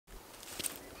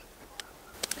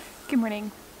Good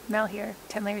morning, Mel here,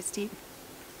 10 Lairs Deep.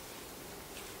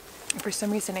 For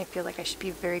some reason I feel like I should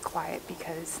be very quiet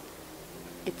because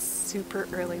it's super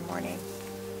early morning,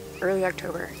 early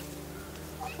October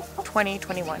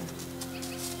 2021,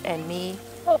 and me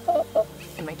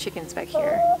and my chickens back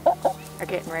here are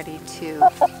getting ready to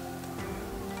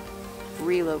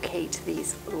relocate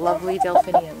these lovely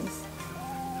Delphiniums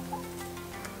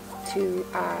to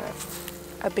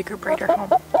a bigger, brighter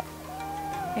home.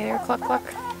 Hey there, cluck cluck.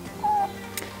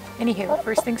 Anywho,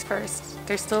 first things first,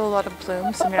 there's still a lot of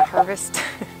blooms, so I'm going to harvest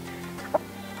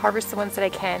the ones that I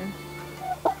can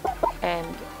and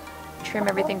trim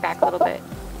everything back a little bit.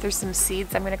 There's some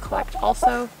seeds I'm going to collect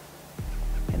also,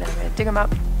 and then I'm going to dig them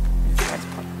up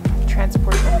and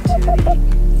transport them to the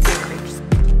acreage.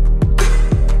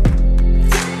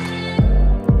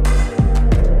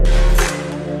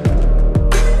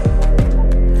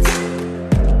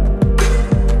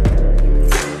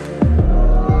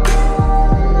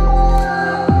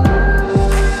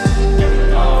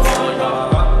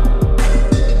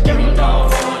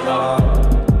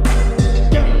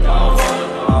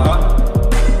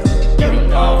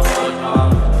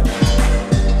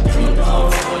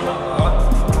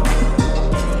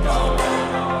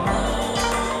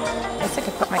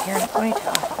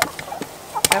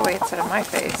 That way it's out of my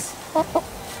face.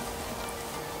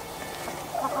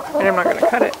 And I'm not going to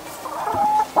cut it.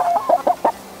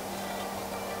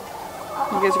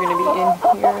 You guys are going to be in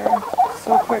here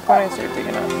so quick when I start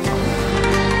digging up.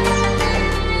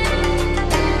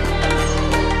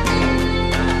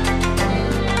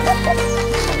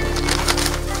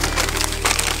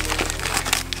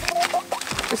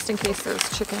 Just in case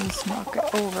those chickens knock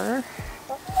it over.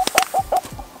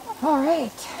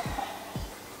 Alright.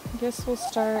 I guess we'll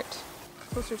start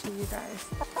closer to you guys.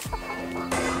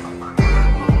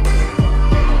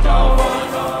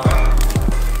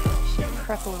 Should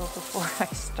prep a little before I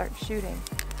start shooting.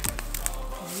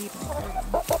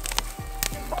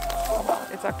 Oh well,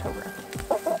 it's October.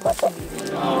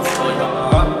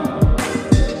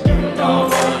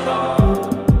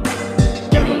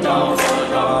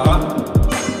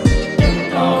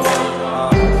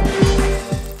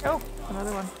 Oh,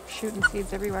 another one. Shooting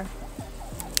seeds everywhere.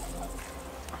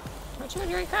 Watch out,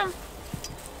 here I come.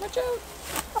 Watch out.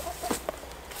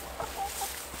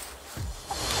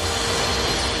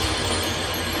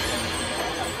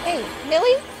 Hey,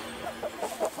 Millie?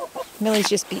 Millie's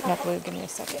just beating up Lou. Give me a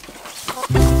second.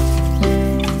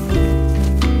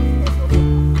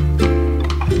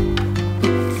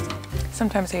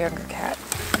 Sometimes a younger cat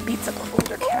beats up an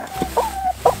older cat.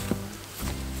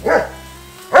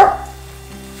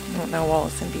 I don't know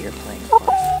Wallace and Bee are playing, of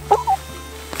course.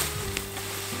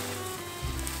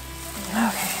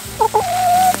 Okay.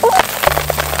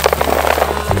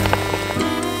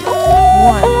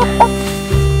 One.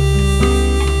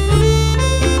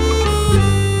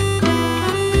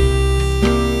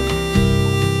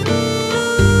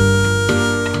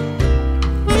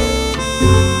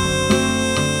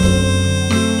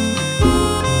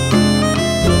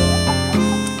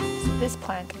 So this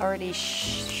plant already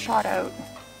shot out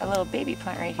a little baby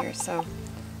plant right here, so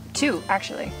two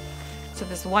actually. So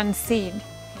this one seed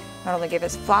not only gave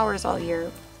us flowers all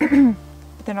year,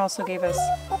 but then also gave us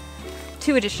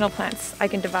 2 additional plants I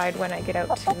can divide when I get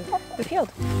out to the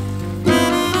field.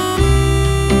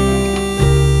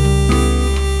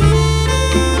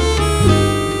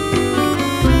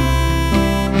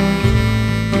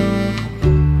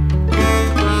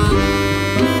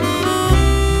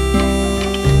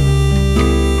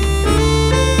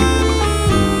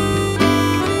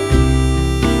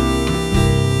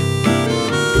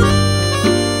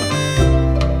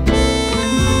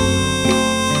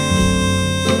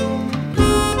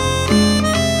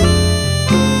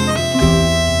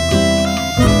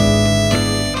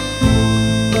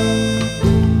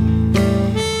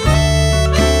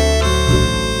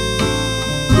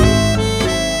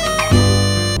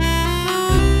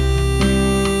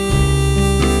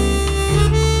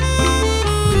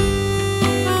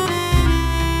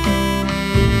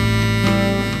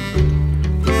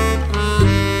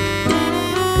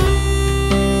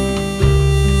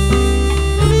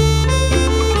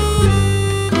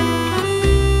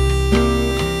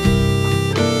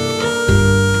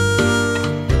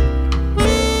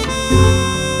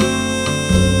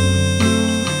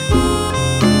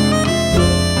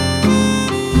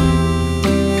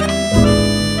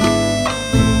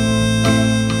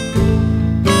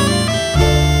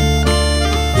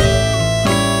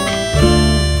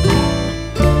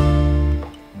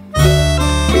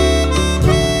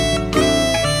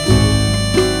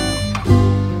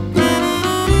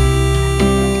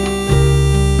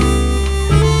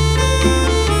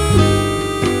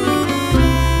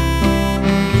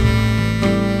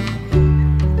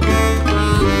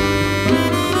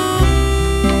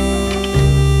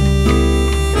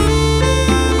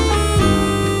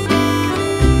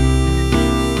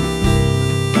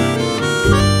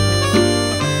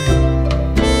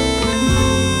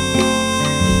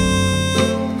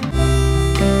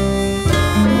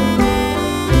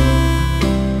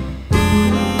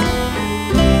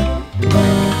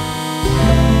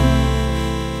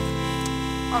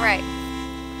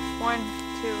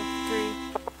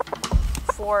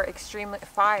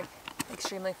 5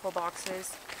 extremely full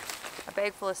boxes, a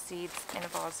bag full of seeds, and a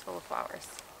vase full of flowers.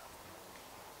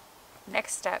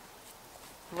 Next step,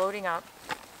 loading up,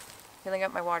 filling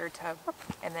up my water tub,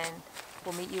 and then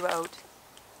we'll meet you out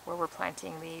where we're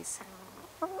planting these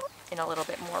in a little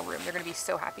bit more room. They're going to be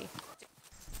so happy.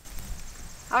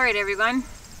 Alright everyone,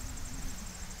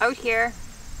 out here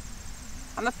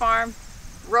on the farm,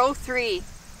 row 3,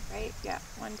 right? Yeah,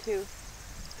 1, 2,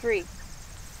 3.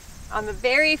 On the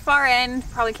very far end,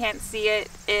 probably can't see it,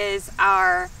 is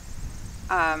our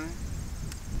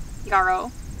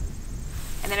yarrow.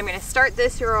 And then I'm going to start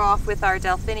this row off with our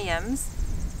delphiniums,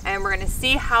 and we're going to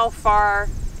see how far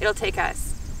it'll take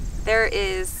us. There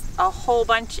is a whole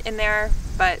bunch in there,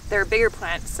 but they're bigger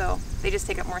plants, so they just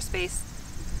take up more space.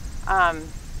 So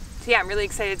yeah, I'm really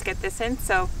excited to get this in,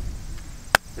 so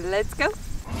let's go.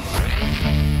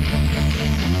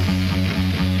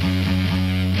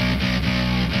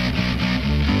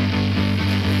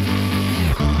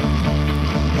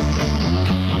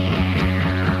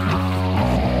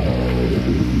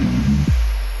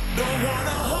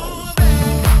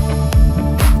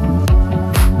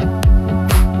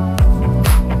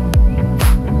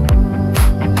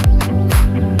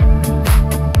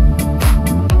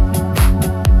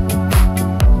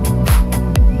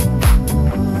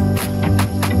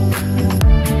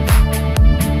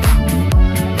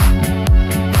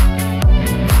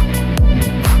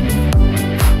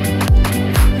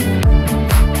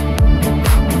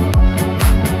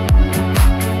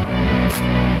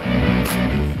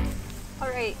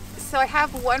 So I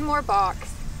have one more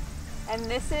box, and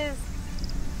this is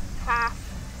half,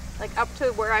 like up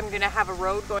to where I'm gonna have a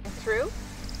road going through.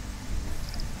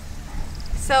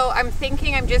 So I'm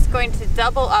thinking I'm just going to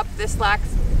double up this last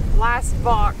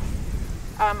box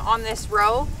on this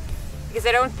row, because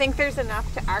I don't think there's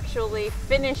enough to actually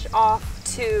finish off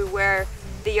to where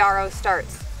the yarrow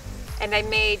starts. And I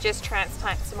may just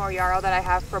transplant some more yarrow that I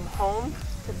have from home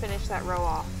to finish that row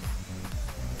off.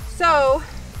 So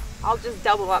I'll just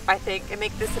double up, I think, and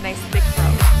make this a nice thick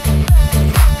row.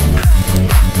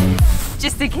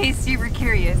 Just in case you were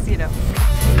curious, you know.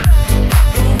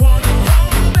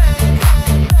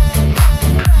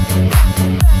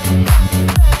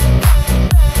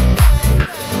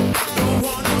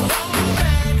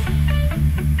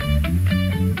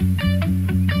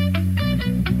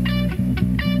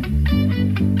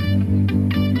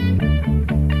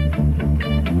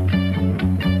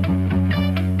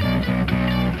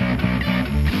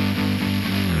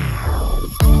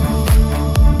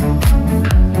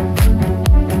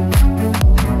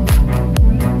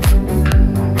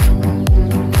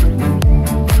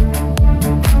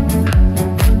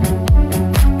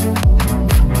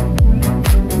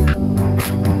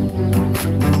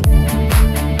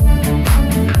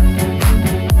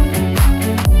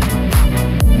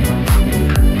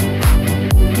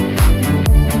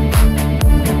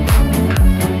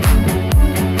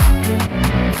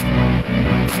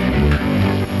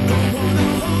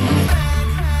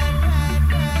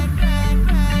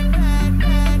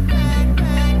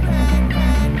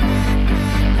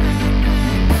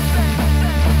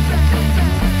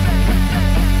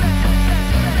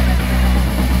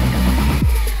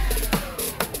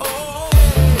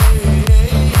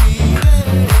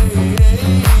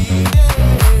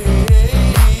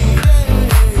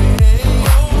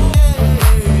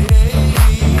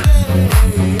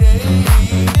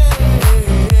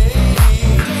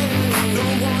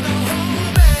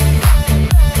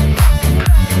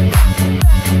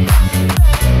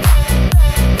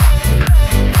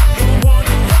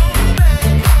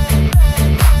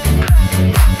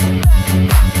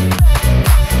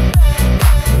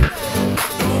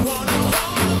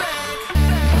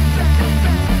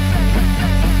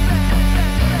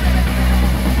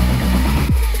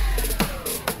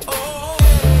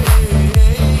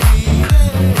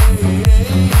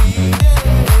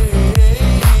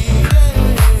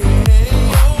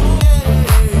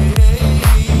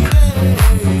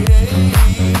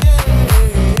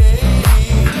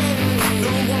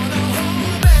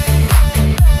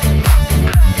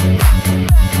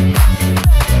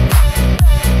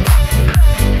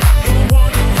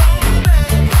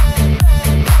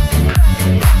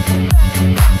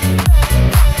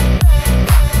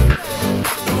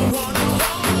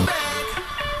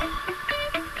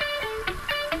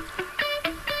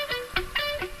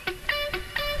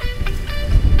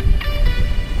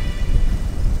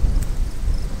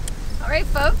 Alright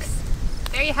folks,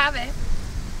 there you have it.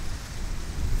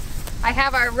 I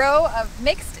have our row of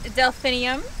mixed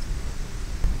delphinium.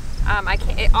 I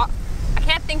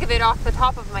can't think of it off the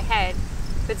top of my head,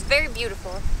 but it's very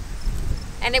beautiful.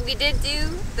 And then we did do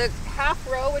the half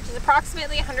row, which is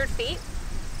approximately 100 feet.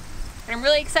 And I'm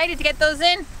really excited to get those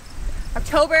in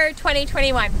October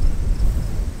 2021.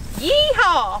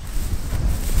 Yeehaw!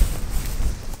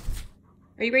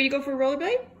 Are you ready to go for a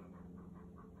rollerblade?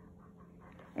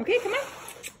 Okay, come on.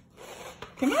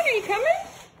 Come on, are you coming?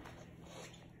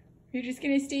 You're just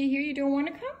gonna stay here, you don't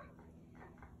wanna come?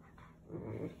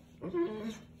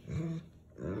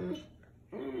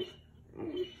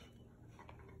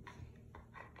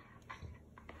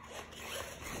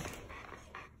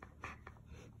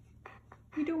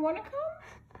 You don't wanna come?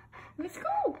 Let's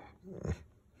go.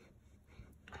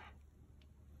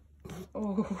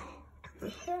 Oh,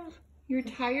 you're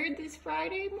tired this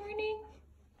Friday morning?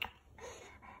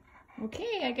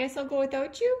 Okay, I guess I'll go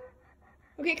without you.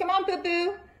 Okay, come on,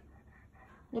 Boo-Boo.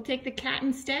 We'll take the cat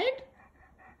instead.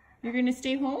 You're gonna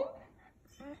stay home?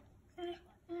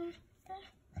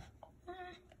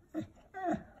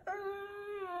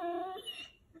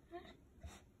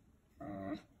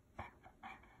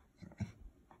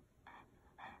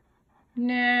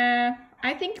 Nah,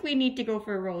 I think we need to go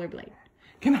for a rollerblade.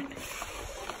 Come on,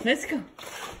 let's go.